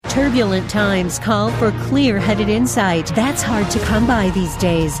Turbulent times call for clear-headed insight. That's hard to come by these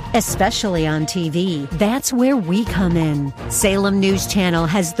days, especially on TV. That's where we come in. Salem News Channel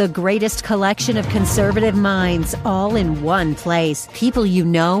has the greatest collection of conservative minds all in one place. People you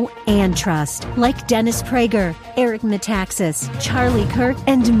know and trust, like Dennis Prager, Eric Metaxas, Charlie Kirk,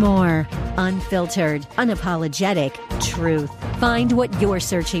 and more. Unfiltered, unapologetic truth. Find what you're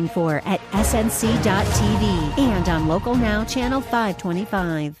searching for at snc.tv and on Local Now, Channel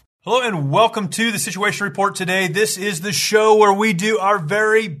 525. Hello and welcome to the Situation Report today. This is the show where we do our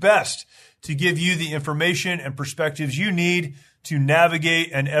very best to give you the information and perspectives you need to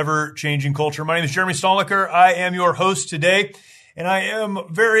navigate an ever-changing culture. My name is Jeremy Stolniker. I am your host today, and I am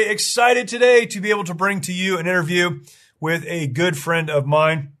very excited today to be able to bring to you an interview with a good friend of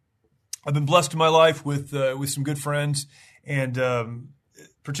mine. I've been blessed in my life with some good friends, and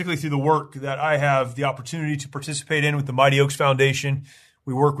particularly through the work that I have the opportunity to participate in with the Mighty Oaks Foundation.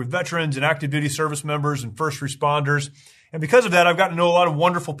 We work with veterans and active duty service members and first responders. And because of that, I've gotten to know a lot of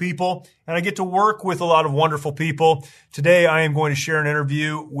wonderful people, and I get to work with a lot of wonderful people. Today, I am going to share an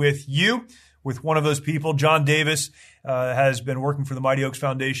interview with you, with one of those people. John Davis has been working for the Mighty Oaks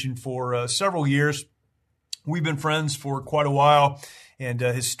Foundation for several years. We've been friends for quite a while, and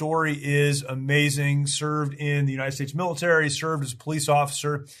his story is amazing. Served in the United States military, served as a police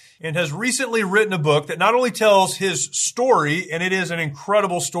officer, and has recently written a book that not only tells his story, and it is an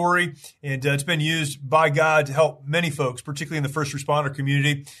incredible story, and it's been used by God to help many folks, particularly in the first responder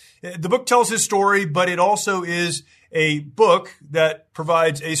community. The book tells his story, but it also is a book that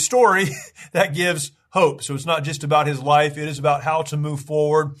provides a story that gives hope. So it's not just about his life. It is about how to move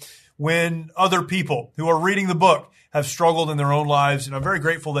forward when other people who are reading the book have struggled in their own lives. And I'm very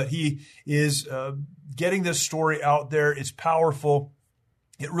grateful that he is getting this story out there. It's powerful.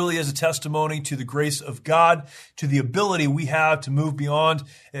 It really is a testimony to the grace of God, to the ability we have to move beyond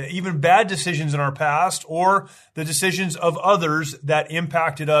even bad decisions in our past or the decisions of others that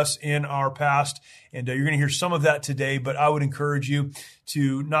impacted us in our past. And you're going to hear some of that today, but I would encourage you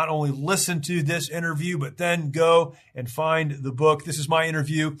to not only listen to this interview, but then go and find the book. This is my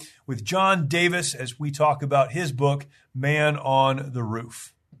interview with John Davis as we talk about his book, Man on the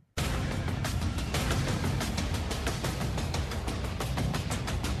Roof.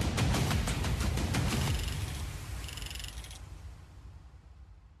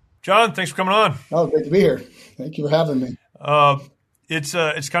 John, thanks for coming on. Oh, great to be here. Thank you for having me. It's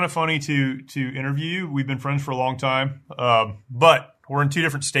kind of funny to interview you. We've been friends for a long time, but we're in two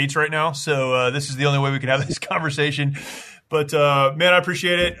different states right now, so this is the only way we can have this conversation. But man, I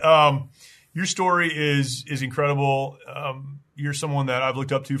appreciate it. Your story is incredible. You're someone that I've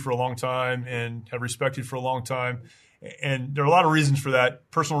looked up to for a long time and have respected for a long time, and there are a lot of reasons for that,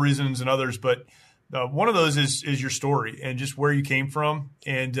 personal reasons and others, but one of those is your story and just where you came from.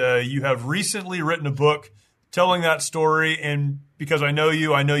 And you have recently written a book telling that story. And because I know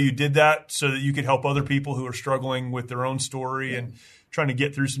you did that so that you could help other people who are struggling with their own story and trying to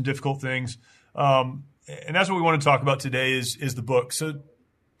get through some difficult things. And that's what we want to talk about today is the book. So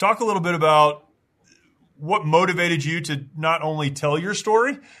talk a little bit about what motivated you to not only tell your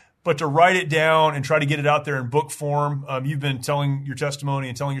story, but to write it down and try to get it out there in book form. You've been telling your testimony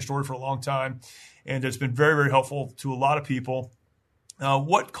and telling your story for a long time, and it's been very, very helpful to a lot of people.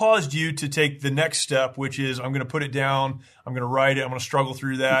 What caused you to take the next step, which is I'm going to put it down, I'm going to write it, I'm going to struggle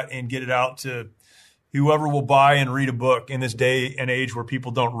through that and get it out to whoever will buy and read a book in this day and age where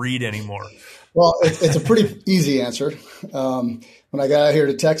people don't read anymore? Well, it's a pretty easy answer. When I got out here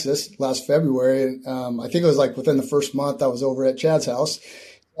to Texas last February, I think it was like within the first month I was over at Chad's house.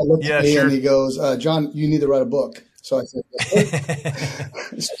 I looked at me and he goes, John, you need to write a book. So I said,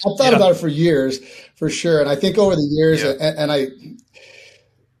 so I thought about it for years, for sure. And I think over the years, and I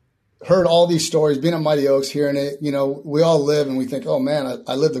heard all these stories, being at Mighty Oaks, hearing it, we all live and we think, oh man,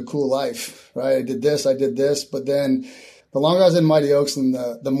 I lived a cool life, right? I did this. But then the longer I was in Mighty Oaks and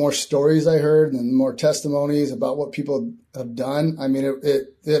the more stories I heard and the more testimonies about what people have done, I mean,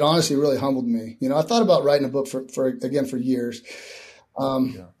 it honestly really humbled me. I thought about writing a book for years.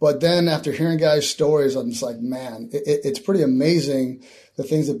 But then after hearing guys' stories, I'm just like, man, it's pretty amazing the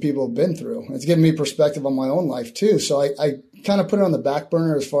things that people have been through. It's given me perspective on my own life too. So I kind of put it on the back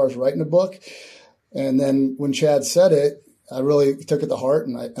burner as far as writing a book. And then when Chad said it, I really took it to heart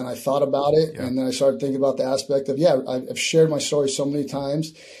and I thought about it. Yeah. And then I started thinking about the aspect of, I've shared my story so many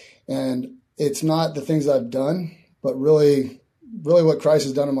times, and it's not the things I've done, but really really what Christ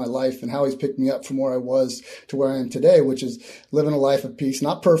has done in my life and how he's picked me up from where I was to where I am today, which is living a life of peace,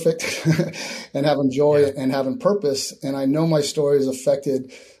 not perfect, and having joy and having purpose. And I know my story has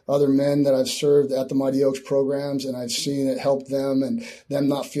affected other men that I've served at the Mighty Oaks programs, and I've seen it help them and them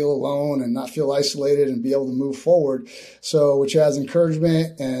not feel alone and not feel isolated and be able to move forward. So, which has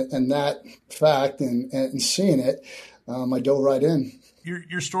encouragement and that fact and seeing it, I dove right in.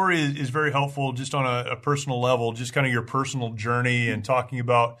 Your story is very helpful just on a personal level, just kind of your personal journey and talking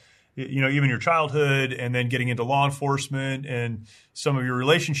about, even your childhood and then getting into law enforcement and some of your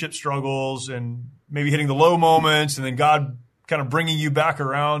relationship struggles and maybe hitting the low moments and then God kind of bringing you back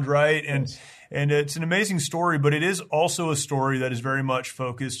around, right? And it's an amazing story, but it is also a story that is very much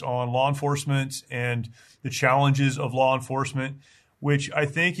focused on law enforcement and the challenges of law enforcement, which I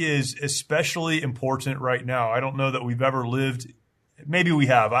think is especially important right now. I don't know that we've ever lived, maybe we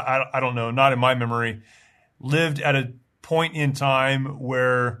have, I don't know, not in my memory, lived at a point in time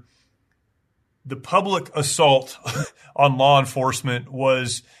where the public assault on law enforcement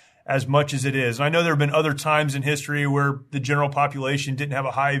was as much as it is. And I know there have been other times in history where the general population didn't have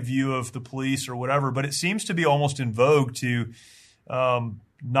a high view of the police or whatever, but it seems to be almost in vogue to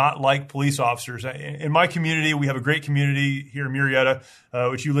not like police officers. In my community, we have a great community here in Murrieta,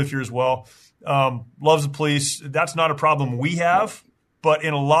 which you live here as well, loves the police. That's not a problem we have, but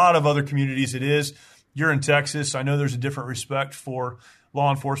in a lot of other communities it is. You're in Texas. I know there's a different respect for law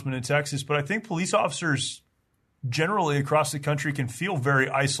enforcement in Texas, but I think police officers generally across the country can feel very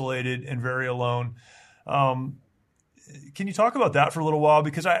isolated and very alone. Can you talk about that for a little while?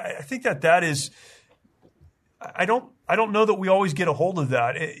 Because I think that is, I don't know that we always get a hold of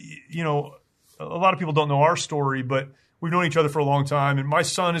that. A lot of people don't know our story, but we've known each other for a long time. And my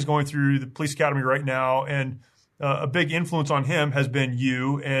son is going through the police academy right now. And a big influence on him has been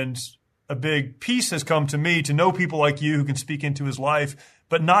you. And a big piece has come to me to know people like you who can speak into his life,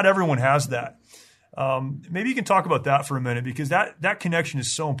 but not everyone has that. Maybe you can talk about that for a minute, because that connection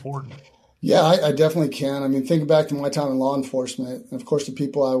is so important. Yeah, I definitely can. I mean, thinking back to my time in law enforcement, and of course the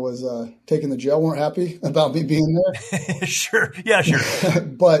people I was taking to jail weren't happy about me being there. Sure. Yeah, sure.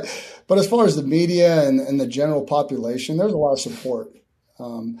 But as far as the media and the general population, there's a lot of support.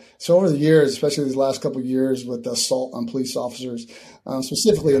 So over the years, especially these last couple of years with the assault on police officers,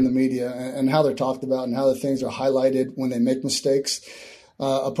 specifically in the media and how they're talked about and how the things are highlighted when they make mistakes,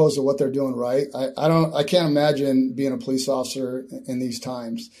 opposed to what they're doing right. I can't imagine being a police officer in these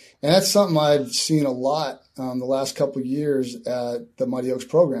times. And that's something I've seen a lot the last couple of years at the Mighty Oaks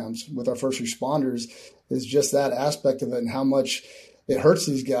programs with our first responders, is just that aspect of it and how much it hurts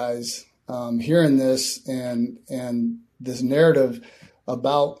these guys hearing this and this narrative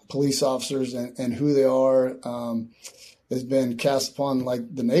about police officers and who they are has been cast upon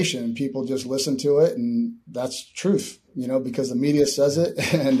like the nation. People just listen to it, and that's truth, because the media says it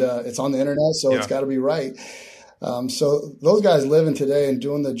and it's on the internet, so It's got to be right. So those guys living today and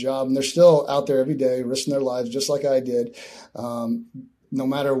doing the job, and they're still out there every day risking their lives just like I did. No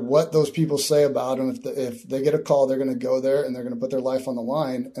matter what those people say about them, if they get a call, they're going to go there and they're going to put their life on the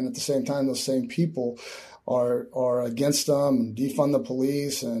line. And at the same time, those same people are against them and defund the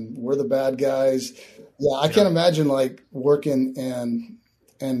police and we're the bad guys. Yeah, I can't imagine like working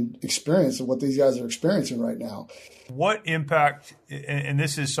and experience what these guys are experiencing right now. What impact, and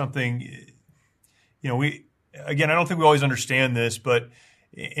this is something, I don't think we always understand this, but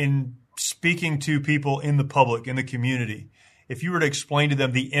in speaking to people in the public, in the community, if you were to explain to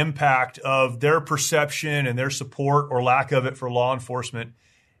them the impact of their perception and their support or lack of it for law enforcement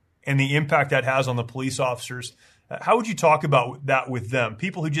and the impact that has on the police officers, how would you talk about that with them?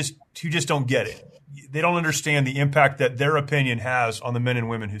 People who just don't get it. They don't understand the impact that their opinion has on the men and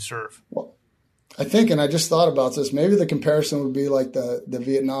women who serve. Well, I think, and I just thought about this, maybe the comparison would be like the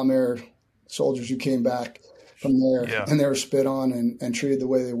Vietnam era soldiers who came back from there and they were spit on and treated the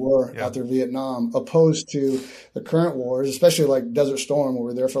way they were out there in Vietnam, opposed to the current wars, especially like Desert Storm, where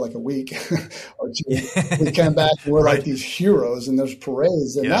we're there for like a week or two. We came back and we're like these heroes, and there's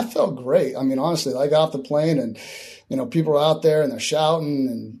parades, and that felt great. I mean, honestly, I got off the plane and, people are out there and they're shouting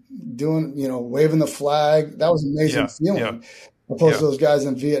and doing, waving the flag. That was an amazing feeling opposed to those guys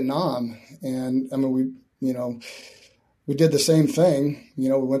in Vietnam. And I mean, we did the same thing. We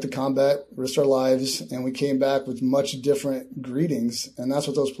went to combat, risked our lives, and we came back with much different greetings. And that's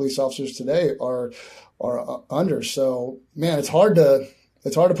what those police officers today are under. So, man, it's hard to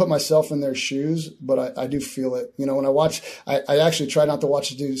put myself in their shoes, but I do feel it. When I watch, I actually try not to watch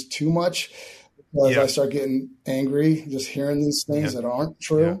the news too much because I start getting angry just hearing these things that aren't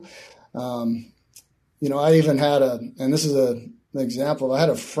true. I even had and this is an example. I had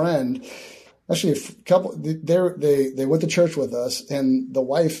a friend actually a couple, they went to church with us, and the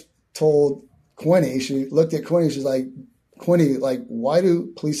wife told Quinny, she looked at Quinny, she's like, Quinny, like, why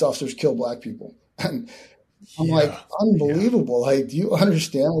do police officers kill black people? And I'm like, unbelievable. Like, do you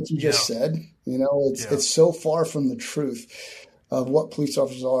understand what you just said? You know, it's so far from the truth of what police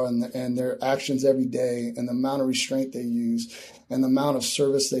officers are and their actions every day, and the amount of restraint they use, and the amount of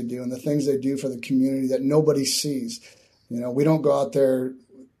service they do, and the things they do for the community that nobody sees. You know, we don't go out there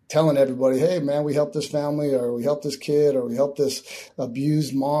telling everybody, hey, man, we helped this family, or we helped this kid, or we helped this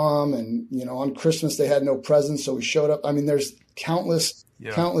abused mom. And, you know, on Christmas they had no presents, so we showed up. I mean, there's countless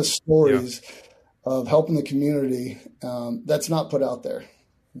stories of helping the community that's not put out there.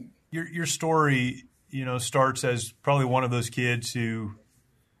 Your story, you know, starts as probably one of those kids who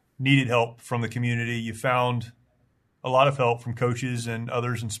needed help from the community. You found a lot of help from coaches and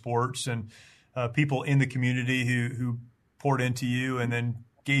others in sports, and people in the community who poured into you and then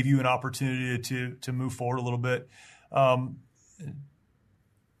gave you an opportunity to move forward a little bit.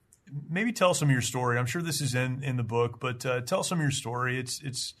 Maybe tell some of your story. I'm sure this is in the book, but tell some of your story.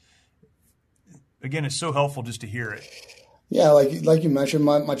 It's again, it's so helpful just to hear it. Yeah, like you mentioned,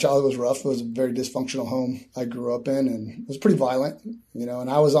 my childhood was rough. It was a very dysfunctional home I grew up in, and it was pretty violent, you know, and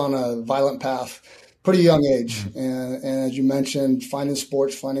I was on a violent path pretty young age. And as you mentioned, finding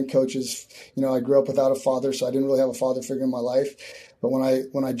sports, finding coaches, you know, I grew up without a father, so I didn't really have a father figure in my life. But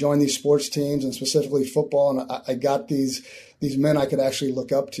when I joined these sports teams, and specifically football, and I got these men I could actually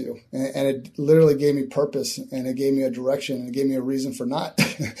look up to, and it literally gave me purpose, and it gave me a direction, and it gave me a reason for not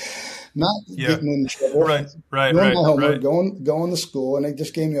getting in trouble, doing my homework, going to school, and it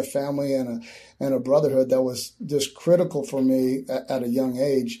just gave me a family and a brotherhood that was just critical for me at a young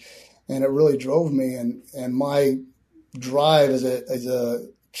age, and it really drove me. And my drive as a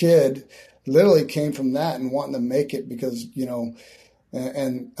kid literally came from that and wanting to make it, because, you know,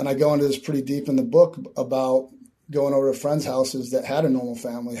 and I go into this pretty deep in the book about going over to friends' houses that had a normal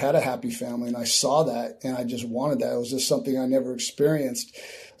family, had a happy family, and I saw that, and I just wanted that. It was just something I never experienced.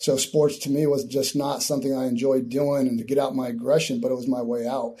 So sports to me was just not something I enjoyed doing and to get out my aggression, but it was my way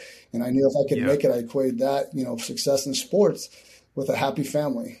out. And I knew if I could make it, I equated that, you know, success in sports with a happy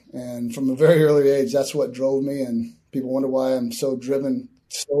family. And from a very early age, that's what drove me. And people wonder why I'm so driven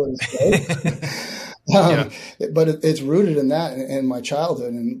still in this day. But it's rooted in that, in my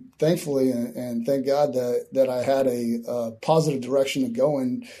childhood. And thankfully, and thank God that I had a positive direction to go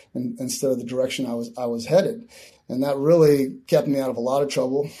in, instead of the direction I was headed. And that really kept me out of a lot of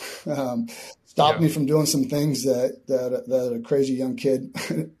trouble, stopped me from doing some things that a crazy young kid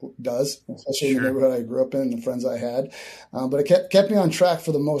does, especially in the neighborhood I grew up in and the friends I had. But it kept me on track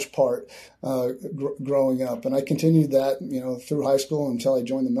for the most part growing up. And I continued that, you know, through high school until I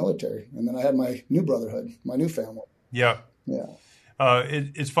joined the military. And then I had my new brotherhood, my new family. Yeah. Yeah.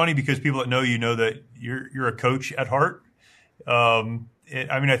 It's funny because people that know you know that you're a coach at heart.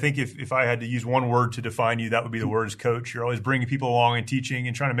 I think if I had to use one word to define you, that would be the word is coach. You're always bringing people along and teaching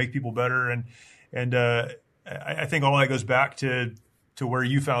and trying to make people better. And I think all that goes back to where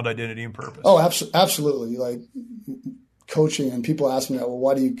you found identity and purpose. Oh, absolutely. Like coaching, and people ask me, well,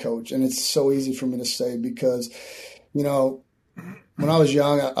 why do you coach? And it's so easy for me to say because, you know, when I was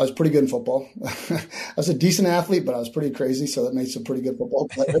young, I was pretty good in football. I was a decent athlete, but I was pretty crazy, so that makes a pretty good football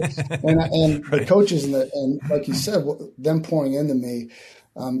player. and the coaches and like you said, them pouring into me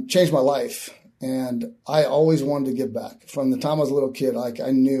changed my life. And I always wanted to give back. From the time I was a little kid, like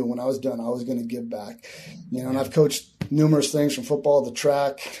I knew when I was done, I was going to give back. You know, and I've coached numerous things from football to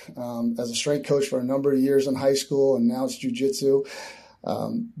track, as a strength coach for a number of years in high school, and now it's jiu-jitsu.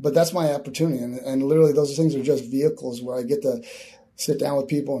 But that's my opportunity. And literally those things are just vehicles where I get to sit down with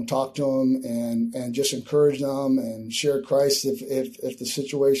people and talk to them and just encourage them and share Christ if the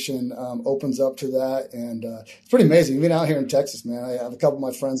situation opens up to that. And it's pretty amazing. Even out here in Texas, man, I have a couple of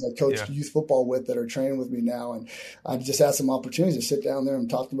my friends I coach youth football with that are training with me now. And I've just had some opportunities to sit down there and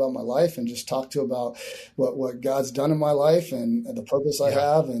talk about my life and just talk to about what God's done in my life and the purpose I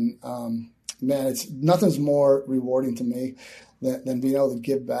have. And man, nothing's more rewarding to me than being able to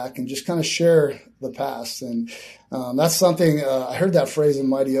give back and just kind of share the past. And that's something, I heard that phrase in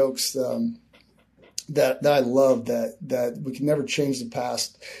Mighty Oaks that I love, that we can never change the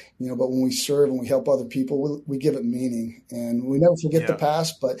past, you know, but when we serve and we help other people, we give it meaning. And we never forget the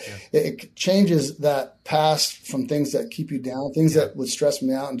past, but it changes that past from things that keep you down, things that would stress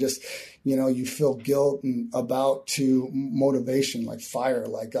me out and just, you know, you feel guilt to motivation, like fire.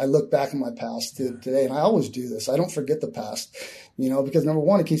 Like I look back in my past to today, and I always do this. I don't forget the past. because number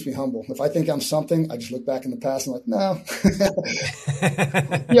one, it keeps me humble. If I think I'm something, I just look back in the past and I'm like, no,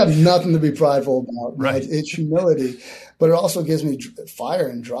 you have nothing to be prideful about. Right. It's humility, but it also gives me fire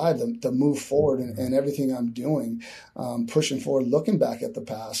and drive to move forward and everything I'm doing, pushing forward, looking back at the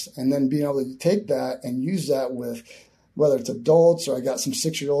past, and then being able to take that and use that with, whether it's adults or I got some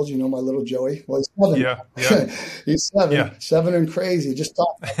 6-year-olds, my little Joey. Well, he's 7. Yeah. He's 7, 7 and crazy. Just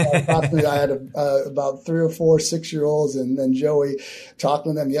talking to I had about 3 or 4 6-year-olds, and then Joey,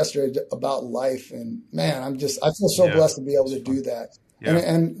 talking to them yesterday about life. And man, I feel so blessed to be able to do that. Yeah.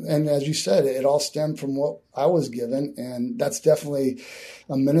 And as you said, it all stemmed from what I was given, and that's definitely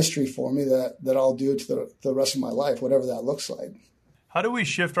a ministry for me that I'll do to the rest of my life, whatever that looks like. How do we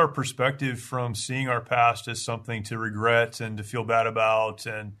shift our perspective from seeing our past as something to regret and to feel bad about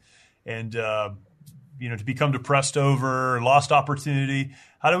and to become depressed over, lost opportunity?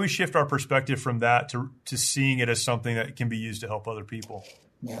 How do we shift our perspective from that to seeing it as something that can be used to help other people?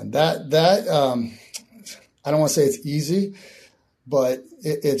 Man, that I don't want to say it's easy, but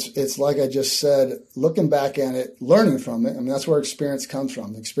it's like I just said, looking back at it, learning from it. I mean, that's where experience comes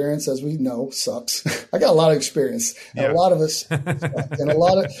from. Experience, as we know, sucks. I got a lot of experience, and a lot of us,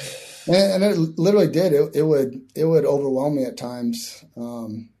 and it literally did. It would overwhelm me at times.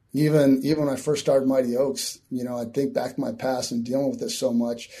 Even when I first started Mighty Oaks, I'd think back to my past and dealing with it so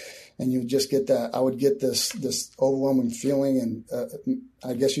much, and you just get that. I would get this overwhelming feeling, and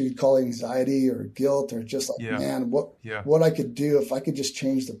I guess you could call it anxiety or guilt, or just like, man, what I could do if I could just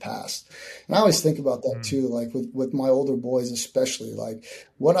change the past. And I always think about that too, like with my older boys especially, like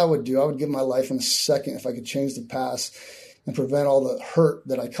what I would do. I would give my life in a second if I could change the past and prevent all the hurt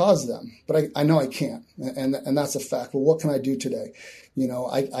that I caused them. But I know I can't, and that's a fact. Well, what can I do today?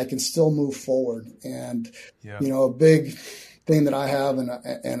 I can still move forward, and a big thing that I have,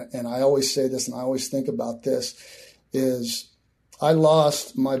 and I always say this, and I always think about this, is I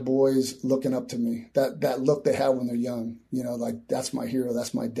lost my boys looking up to me. That look they have when they're young, like that's my hero,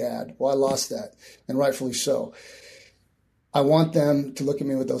 that's my dad. Well, I lost that, and rightfully so. I want them to look at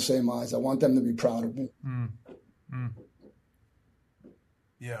me with those same eyes. I want them to be proud of me.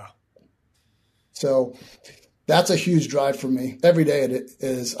 Yeah. So that's a huge drive for me. Every day it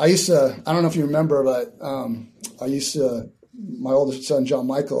is. I don't know if you remember, but my oldest son, John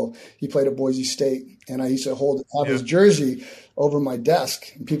Michael, he played at Boise State, and I used to have his jersey over my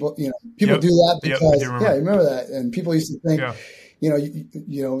desk. And people do that because, you remember that. And people used to think,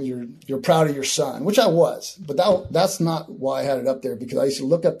 you're proud of your son, which I was, but that's not why I had it up there, because I used to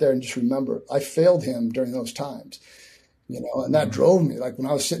look up there and just remember I failed him during those times, and that drove me. Like when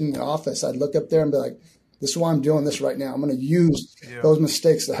I was sitting in the office, I'd look up there and be like, this is why I'm doing this right now. I'm going to use those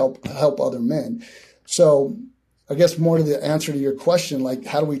mistakes to help other men. So I guess more to the answer to your question, like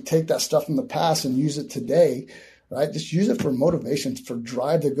how do we take that stuff from the past and use it today, right? Just use it for motivation, for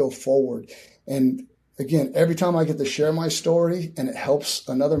drive to go forward. And again, every time I get to share my story and it helps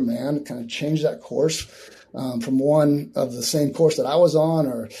another man kind of change that course from one of the same course that I was on,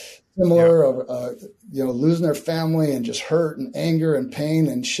 or similar, or losing their family and just hurt and anger and pain,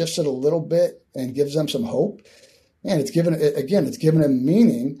 and shifts it a little bit and gives them some hope. And it's given them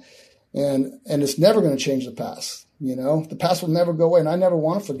meaning, and it's never going to change the past. The past will never go away, and I never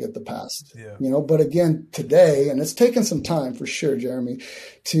want to forget the past. But again, today, and it's taken some time for sure, Jeremy,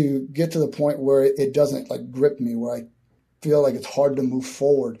 to get to the point where it doesn't like grip me, where I feel like it's hard to move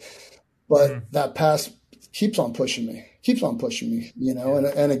forward. But that past keeps on pushing me,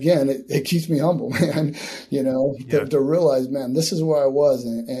 and again, it keeps me humble, man, to realize, man, this is where I was.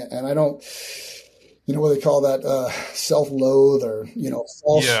 And I don't, what they call that, self-loathe, or,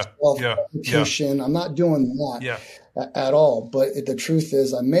 false self-deprecation. I'm not doing that at all. But the truth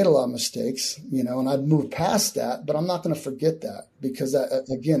is I made a lot of mistakes, and I've moved past that, but I'm not going to forget that, because that,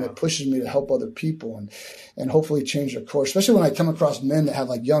 again, it pushes me to help other people and hopefully change their course, especially when I come across men that have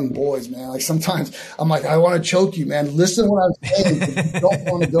like young boys, man. Like sometimes I'm like, I want to choke you, man. Listen to what I'm saying. You don't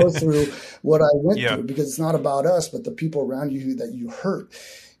want to go through what I went through, because it's not about us, but the people around you that you hurt.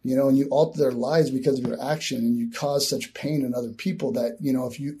 And you alter their lives because of your action, and you cause such pain in other people that,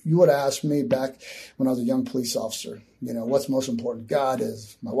 if you would have asked me back when I was a young police officer, what's most important? God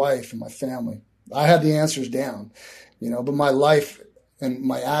is, my wife, and my family. I had the answers down, but my life and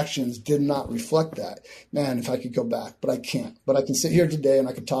my actions did not reflect that. Man, if I could go back, but I can't. But I can sit here today and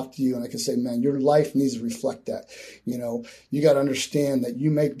I can talk to you and I can say, man, your life needs to reflect that. You got to understand that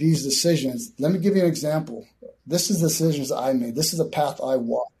you make these decisions. Let me give you an example. This is the decisions I made. This is the path I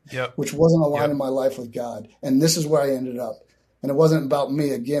walked, which wasn't aligned in my life with God. And this is where I ended up. And it wasn't about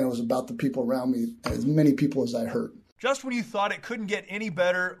me. Again, it was about the people around me, as many people as I hurt. Just when you thought it couldn't get any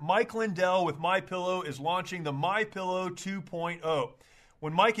better, Mike Lindell with MyPillow is launching the MyPillow 2.0.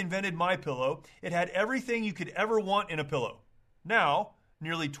 When Mike invented MyPillow, it had everything you could ever want in a pillow. Now,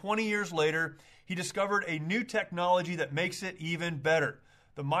 nearly 20 years later, he discovered a new technology that makes it even better.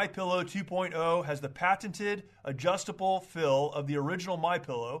 The MyPillow 2.0 has the patented adjustable fill of the original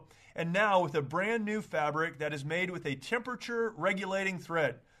MyPillow, and now with a brand new fabric that is made with a temperature-regulating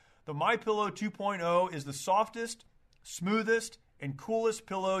thread. The MyPillow 2.0 is the softest, smoothest, and coolest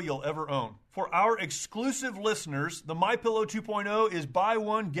pillow you'll ever own. For our exclusive listeners, the MyPillow 2.0 is buy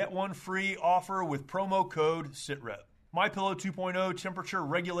one, get one free offer with promo code SITREP. MyPillow 2.0 temperature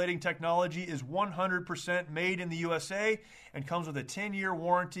regulating technology is 100% made in the USA and comes with a 10-year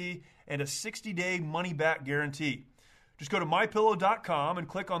warranty and a 60-day money-back guarantee. Just go to MyPillow.com and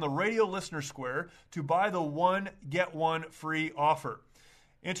click on the radio listener square to buy the one, get one free offer.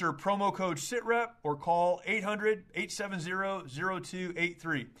 Enter promo code SITREP or call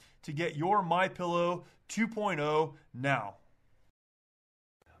 800-870-0283 to get your MyPillow 2.0 now.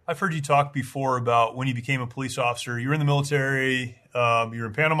 I've heard you talk before about when you became a police officer. You were in the military, you were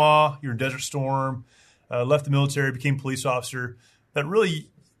in Panama, you were in Desert Storm, left the military, became a police officer. That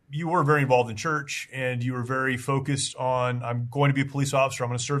really, you were very involved in church and you were very focused on, I'm going to be a police officer, I'm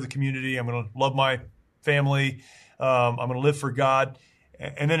going to serve the community, I'm going to love my family, I'm going to live for God.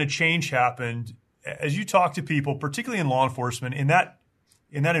 And then a change happened. As you talk to people, particularly in law enforcement, in that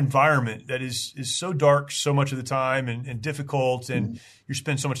environment that is so dark so much of the time and difficult, and you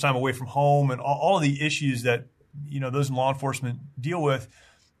spend so much time away from home and all of the issues that those in law enforcement deal with.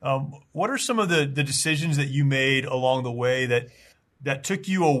 What are some of the decisions that you made along the way that took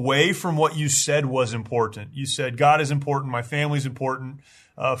you away from what you said was important? You said God is important, my family's important,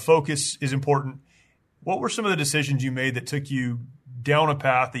 focus is important. What were some of the decisions you made that took you down a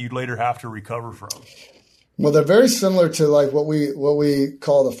path that you'd later have to recover from? Well, they're very similar to like what we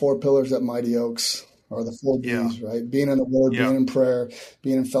call the 4 pillars at Mighty Oaks, or the 4 B's, right? Being in the Word, being in prayer,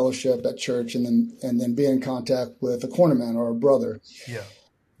 being in fellowship at church, and then being in contact with a cornerman or a brother. Yeah.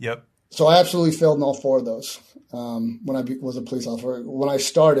 Yep. So I absolutely failed in all 4 of those when I was a police officer. When I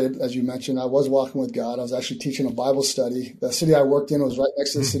started, as you mentioned, I was walking with God. I was actually teaching a Bible study. The city I worked in was right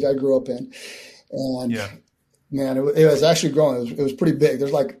next to the city I grew up in. And man, it was actually growing. It was pretty big.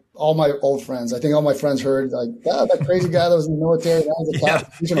 There's like all my old friends. I think all my friends heard like, that crazy guy that was in the military, now he's a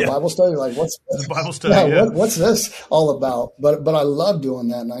cop teaching a Bible study. Like, what's Bible study? What's this all about? But I loved doing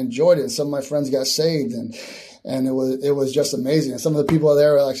that and I enjoyed it. And some of my friends got saved and it was just amazing. And some of the people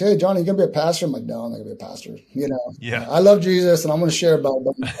there were like, "Hey, Johnny, you gonna be a pastor?" I'm like, "No, I'm not gonna be a pastor. I love Jesus and I'm gonna share about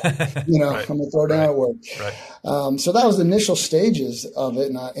him. Right. I'm gonna throw down at work." Right. So that was the initial stages of it.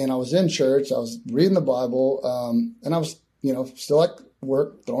 And I was in church. I was reading the Bible. And I was, still at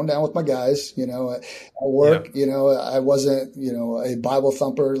work, throwing down with my guys, at work, I wasn't, a Bible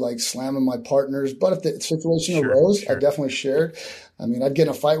thumper, like slamming my partners. But if the situation arose, I definitely shared. I mean, I'd get in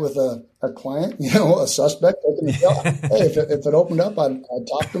a fight with a client, a suspect. Hey, if it opened up, I'd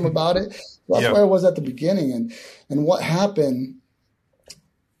talk to them about it. So that's where I was at the beginning. And what happened,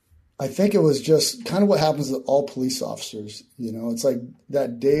 I think it was just kind of what happens to all police officers. It's like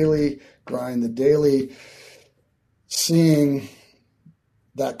that daily grind, the daily seeing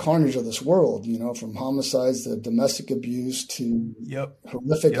that carnage of this world, from homicides to domestic abuse to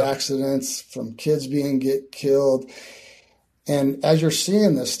horrific accidents, from kids being killed. And as you're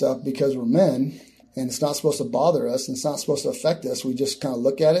seeing this stuff, because we're men and it's not supposed to bother us and it's not supposed to affect us, we just kind of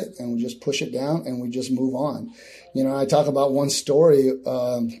look at it and we just push it down and we just move on. I talk about one story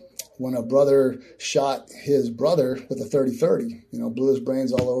when a brother shot his brother with a 30-30, blew his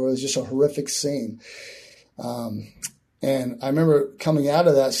brains all over. It was just a horrific scene. And I remember coming out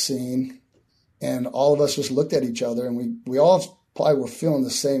of that scene and all of us just looked at each other and we all probably were feeling the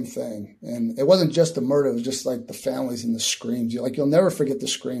same thing. And it wasn't just the murder. It was just like the families and the screams. You'll never forget the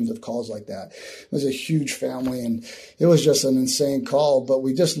screams of calls like that. It was a huge family and it was just an insane call, but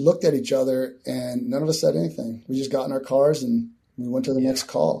we just looked at each other and none of us said anything. We just got in our cars and we went to the next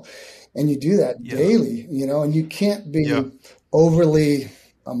call. And you do that daily, and you can't be overly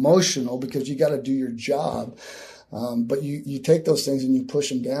emotional because you got to do your job. But you take those things and you push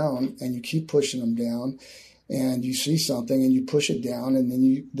them down and you keep pushing them down and you see something and you push it down. And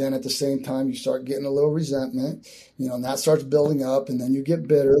then at the same time, you start getting a little resentment, and that starts building up and then you get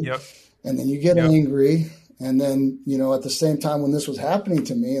bitter and then you get angry. And then, at the same time, when this was happening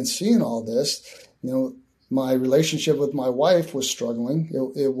to me and seeing all this, my relationship with my wife was struggling.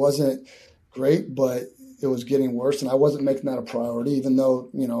 It wasn't great, but it was getting worse, and I wasn't making that a priority, even though,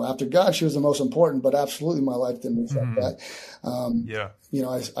 after God, she was the most important, but absolutely my life didn't reflect that.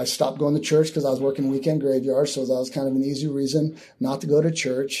 I stopped going to church because I was working weekend graveyards. So that was kind of an easy reason not to go to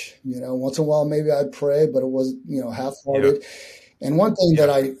church. Once in a while, maybe I'd pray, but it was, half-hearted. And one thing that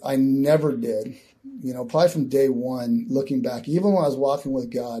I never did, probably from day one, looking back, even when I was walking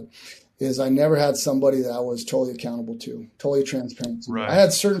with God, is I never had somebody that I was totally accountable to, totally transparent to. Right. I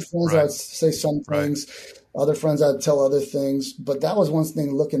had certain friends that would say some things, other friends I'd tell other things, but that was one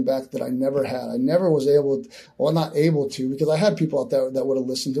thing looking back that I never had. I never was not able to, because I had people out there that would have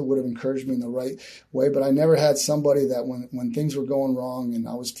listened to, would have encouraged me in the right way, but I never had somebody that when things were going wrong and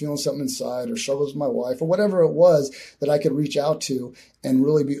I was feeling something inside or struggles with my wife or whatever it was, that I could reach out to and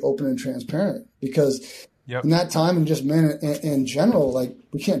really be open and transparent. Because in that time, and just men in general, like,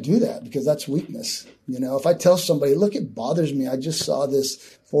 we can't do that because that's weakness. If I tell somebody, look, it bothers me. I just saw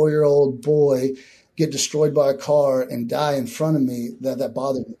this 4-year-old boy get destroyed by a car and die in front of me, that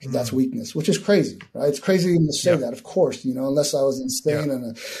bothered me. That's weakness, which is crazy, right? It's crazy even to say that, of course, unless I was insane and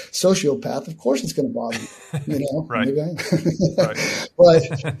a sociopath, of course it's going to bother me, Right. Maybe But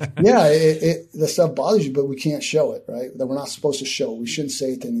the stuff bothers you, but we can't show it, right? That we're not supposed to show it. We shouldn't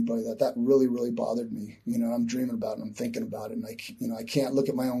say it to anybody. That really, really bothered me. I'm dreaming about it and I'm thinking about it. And I can't look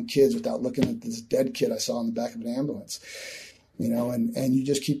at my own kids without looking at this dead kid I saw in the back of an ambulance. And you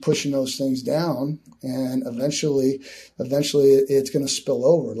just keep pushing those things down, and eventually it's going to spill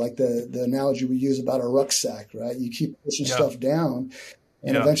over. Like the analogy we use about a rucksack, right? You keep pushing stuff down,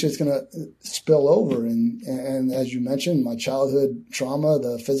 and eventually it's going to spill over. And as you mentioned, my childhood trauma,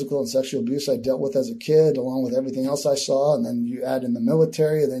 the physical and sexual abuse I dealt with as a kid, along with everything else I saw, and then you add in the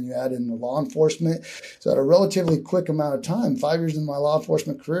military, and then you add in the law enforcement. So at a relatively quick amount of time, 5 years in my law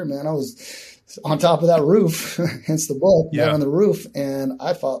enforcement career, man, I was on top of that roof, hence the book, on the roof, and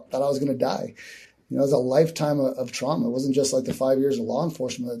I thought that I was going to die. It was a lifetime of trauma. It wasn't just like the 5 years of law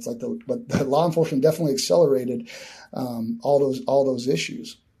enforcement. It's like but the law enforcement definitely accelerated all those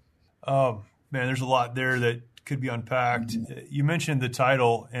issues. Man, there's a lot there that could be unpacked. Mm-hmm. You mentioned the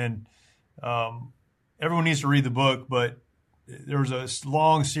title, and everyone needs to read the book, but there was a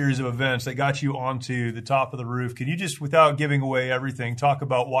long series of events that got you onto the top of the roof. Can you just, without giving away everything, talk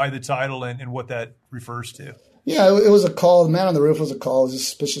about why the title and what that refers to? Yeah, it was a call. The man on the roof was a call. It was a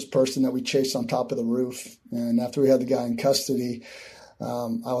suspicious person that we chased on top of the roof. And after we had the guy in custody, I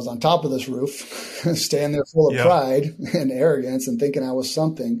was on top of this roof, standing there full of pride and arrogance and thinking I was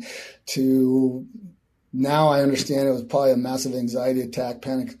something, to now I understand it was probably a massive anxiety attack,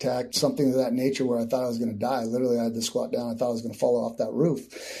 panic attack, something of that nature, where I thought I was going to die. Literally, I had to squat down. I thought I was going to fall off that roof.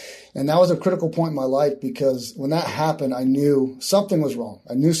 And that was a critical point in my life, because when that happened, I knew something was wrong.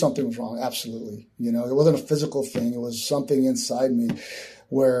 I knew something was wrong. Absolutely. It wasn't a physical thing. It was something inside me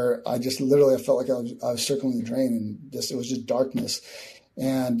where I just literally, I felt like I was circling the drain, and it was just darkness.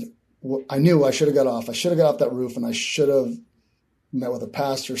 And I knew I should have got off. I should have got off that roof, and I should have met with a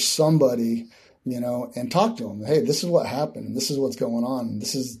pastor, somebody, and talk to him. Hey, this is what happened, and this is what's going on, and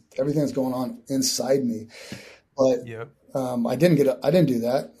this is everything that's going on inside me. But I didn't do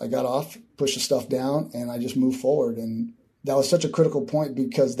that. I got off, pushed the stuff down, and I just moved forward. And that was such a critical point,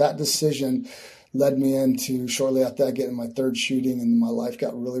 because that decision led me into, shortly after that, getting my third shooting, and my life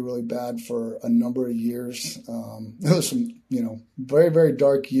got really, really bad for a number of years. It was some, very, very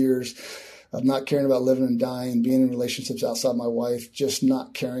dark years of not caring about living and dying, being in relationships outside my wife, just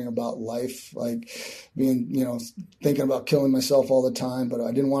not caring about life, like being, thinking about killing myself all the time. But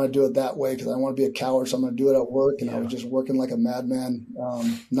I didn't want to do it that way, because I don't want to be a coward. So I'm going to do it at work. And I was just working like a madman,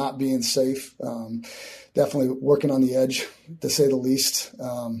 not being safe, definitely working on the edge, to say the least.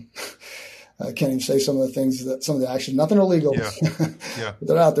 I can't even say some of the things some of the actions, nothing illegal. But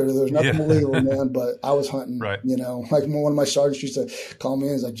they're out there. There's nothing illegal, man. But I was hunting, like one of my sergeants used to call me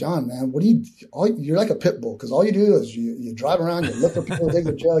and he's like, John, man, you're like a pit bull. Cause all you do is you drive around, you look for people to take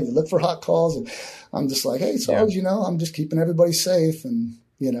to jail, you look for hot calls. And I'm just like, hey, Sarge, I'm just keeping everybody safe. And,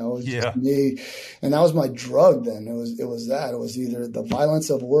 it was just me. And that was my drug then. It was either the violence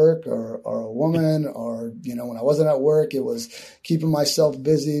of work or a woman, or, when I wasn't at work, it was keeping myself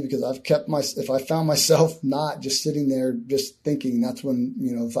busy, because if I found myself not just sitting there, just thinking, that's when,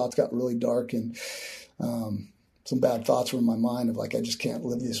 thoughts got really dark, and some bad thoughts were in my mind of like, I just can't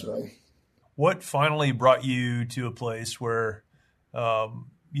live this way. What finally brought you to a place where,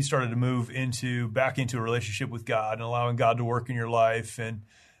 you started to move back into a relationship with God and allowing God to work in your life? And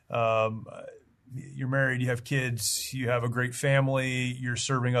you're married, you have kids, you have a great family, you're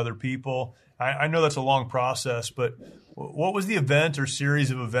serving other people. I know that's a long process, but what was the event or series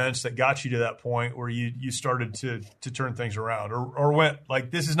of events that got you to that point where you started to turn things around or went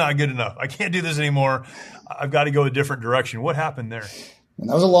like, this is not good enough. I can't do this anymore. I've got to go a different direction. What happened there? And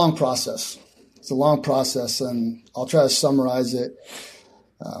that was a long process. It's a long process, and I'll try to summarize it.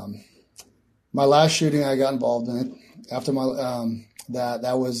 My last shooting, I got involved in it. After my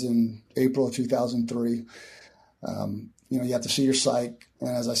that was in April of 2003. You have to see your psych.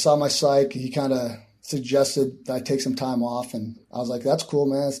 And as I saw my psych, he kind of suggested that I take some time off. And I was like, that's cool,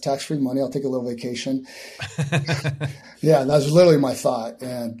 man. It's tax-free money. I'll take a little vacation. Yeah, that was literally my thought.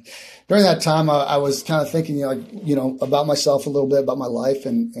 And during that time, I was kind of thinking, about myself a little bit, about my life,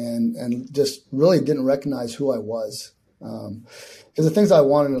 and just really didn't recognize who I was. Because the things I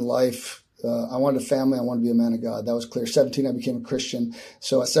wanted in life, I wanted a family. I wanted to be a man of God. That was clear. 17, I became a Christian.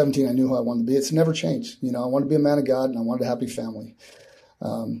 So at 17, I knew who I wanted to be. It's never changed. I wanted to be a man of God, and I wanted a happy family.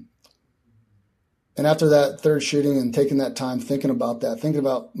 And after that third shooting and taking that time, thinking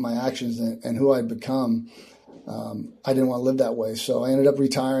about my actions and who I'd become, I didn't want to live that way. So I ended up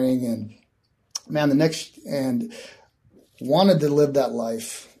retiring and wanted to live that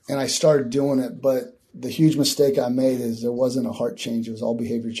life. And I started doing it, but the huge mistake I made is there wasn't a heart change. It was all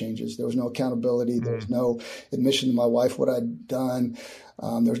behavior changes. There was no accountability. There was no admission to my wife what I'd done.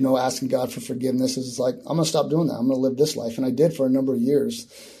 There was no asking God for forgiveness. It was like, I'm going to stop doing that. I'm going to live this life. And I did for a number of years.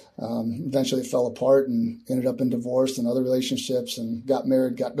 Eventually it fell apart and ended up in divorce and other relationships and got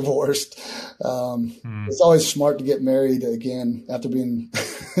married, got divorced. It's always smart to get married again after being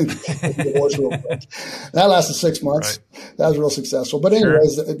divorced real quick. That lasted 6 months. Right. That was real successful. But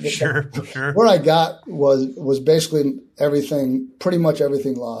anyways, sure. Where I got was basically pretty much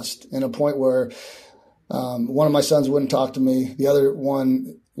everything lost, in a point where one of my sons wouldn't talk to me. The other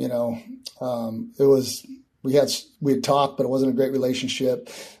one, we had talked, but it wasn't a great relationship.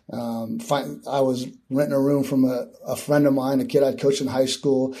 I was renting a room from a friend of mine, a kid I'd coached in high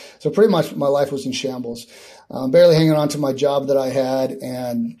school. So pretty much my life was in shambles. Barely hanging on to my job that I had.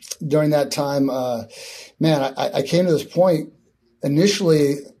 And during that time, I came to this point.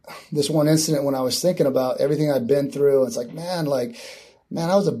 Initially, this one incident when I was thinking about everything I'd been through, it's like, man,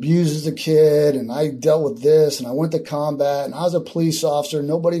 I was abused as a kid, and I dealt with this, and I went to combat, and I was a police officer.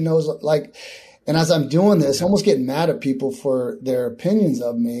 Nobody knows, and as I'm doing this, almost getting mad at people for their opinions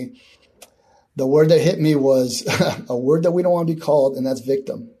of me, the word that hit me was a word that we don't want to be called, and that's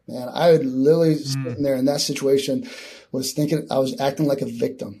victim. And I would literally sitting there in that situation was thinking I was acting like a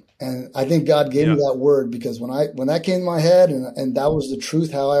victim. And I think God gave me that word, because when that came to my head and that was the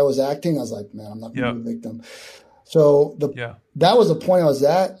truth, how I was acting, I was like, man, I'm not going to be a victim. So that was the point I was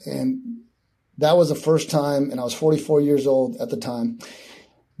at. And that was the first time, and I was 44 years old at the time,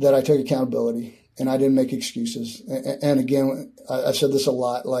 that I took accountability and I didn't make excuses. And again, I've said this a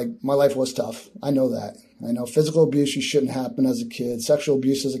lot, my life was tough. I know that. I know physical abuse shouldn't happen as a kid, sexual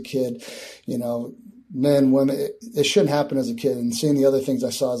abuse as a kid, men, women, it shouldn't happen as a kid. And seeing the other things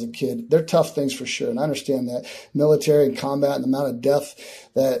I saw as a kid, they're tough things for sure. And I understand that military and combat and the amount of death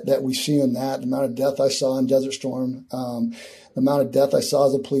that we see in that, the amount of death I saw in Desert Storm, the amount of death I saw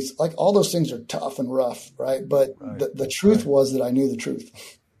as a police, all those things are tough and rough, right? But the truth was that I knew the truth.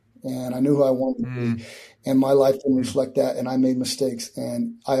 And I knew who I wanted to be, and my life didn't reflect that, and I made mistakes,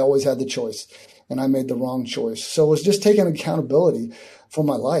 and I always had the choice, and I made the wrong choice. So it was just taking accountability for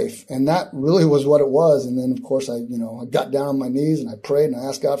my life, and that really was what it was. And then, of course, I got down on my knees and I prayed and I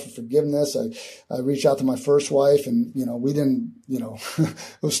asked God for forgiveness. I reached out to my first wife, and we didn't, it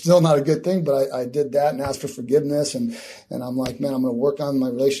was still not a good thing, but I did that and asked for forgiveness, and I'm like, man, I'm going to work on my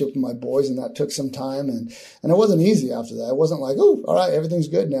relationship with my boys, and that took some time, and it wasn't easy after that. It wasn't like, oh, all right, everything's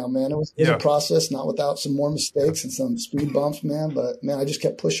good now, man. It was a process, not without some more mistakes and some speed bumps, man. But man, I just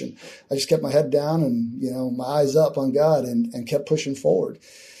kept pushing. I just kept my head down and my eyes up on God, and kept pushing forward.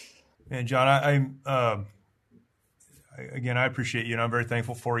 And John, I appreciate you, and I'm very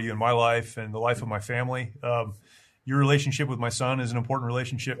thankful for you in my life and the life of my family. Your relationship with my son is an important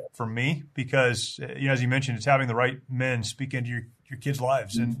relationship for me because, as you mentioned, it's having the right men speak into your kids'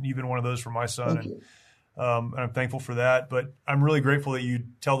 lives, and you've been one of those for my son. And I'm thankful for that. But I'm really grateful that you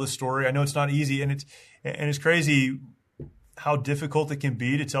tell this story. I know it's not easy, and it's crazy how difficult it can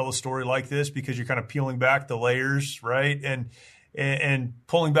be to tell a story like this, because you're kind of peeling back the layers, right? And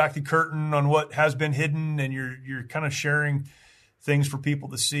pulling back the curtain on what has been hidden, and you're kind of sharing things for people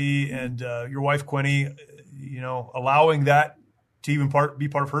to see. And your wife, Quinny, allowing that to even be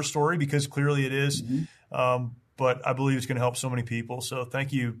part of her story, because clearly it is. But I believe it's going to help so many people. So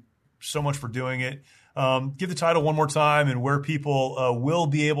thank you so much for doing it. Give the title one more time and where people will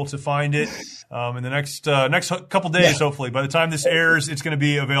be able to find it in the next couple days, hopefully. By the time this airs, it's going to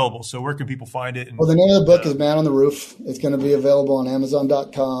be available. So where can people find it? Well, the name of the book is Man on the Roof. It's going to be available on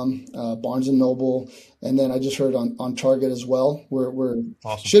Amazon.com, Barnes & Noble, and then I just heard on Target as well. We're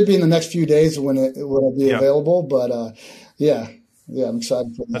awesome. Should be in the next few days when it'll be available. But I'm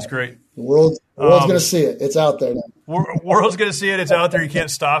excited for that. That's great. The world's going to see it. It's out there now. World's going to see it. It's out there. You can't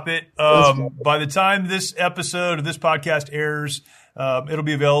stop it. By the time this episode of this podcast airs, it'll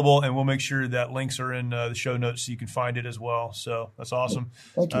be available, and we'll make sure that links are in the show notes so you can find it as well. So that's awesome.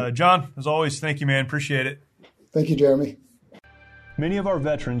 Thank you. John, as always, thank you, man. Appreciate it. Thank you, Jeremy. Many of our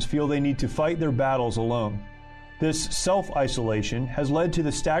veterans feel they need to fight their battles alone. This self-isolation has led to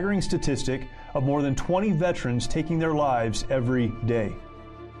the staggering statistic of more than 20 veterans taking their lives every day.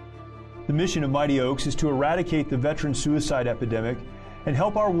 The mission of Mighty Oaks is to eradicate the veteran suicide epidemic and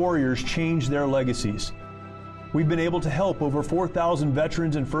help our warriors change their legacies. We've been able to help over 4,000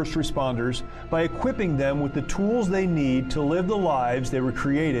 veterans and first responders by equipping them with the tools they need to live the lives they were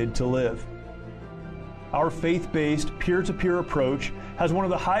created to live. Our faith-based, peer-to-peer approach has one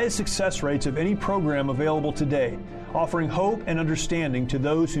of the highest success rates of any program available today, offering hope and understanding to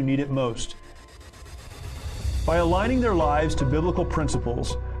those who need it most. By aligning their lives to biblical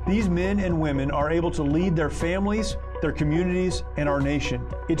principles, these men and women are able to lead their families, their communities, and our nation.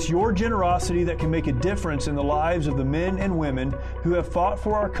 It's your generosity that can make a difference in the lives of the men and women who have fought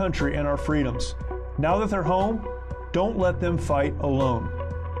for our country and our freedoms. Now that they're home, don't let them fight alone.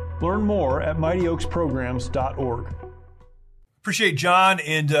 Learn more at mightyoaksprograms.org. Appreciate John,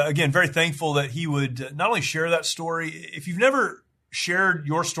 and again, very thankful that he would not only share that story. If you've never shared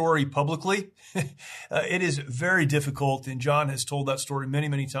your story publicly, it is very difficult, and John has told that story many,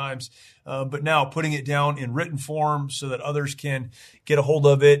 many times, but now putting it down in written form so that others can get a hold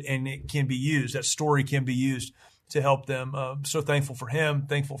of it and it can be used, that story can be used to help them. So thankful for him,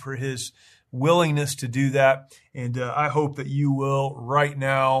 thankful for his willingness to do that, and I hope that you will right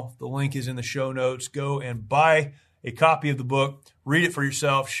now. The link is in the show notes. Go and buy a copy of the book, read it for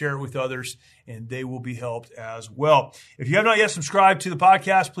yourself, share it with others, and they will be helped as well. If you have not yet subscribed to the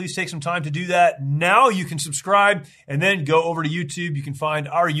podcast, please take some time to do that. Now you can subscribe and then go over to YouTube. You can find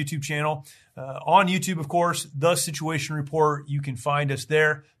our YouTube channel. On YouTube, of course, The Situation Report. You can find us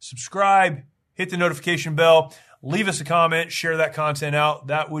there. Subscribe, hit the notification bell, leave us a comment, share that content out.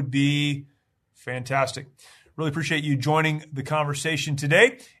 That would be fantastic. Really appreciate you joining the conversation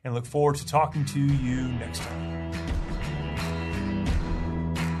today and look forward to talking to you next time.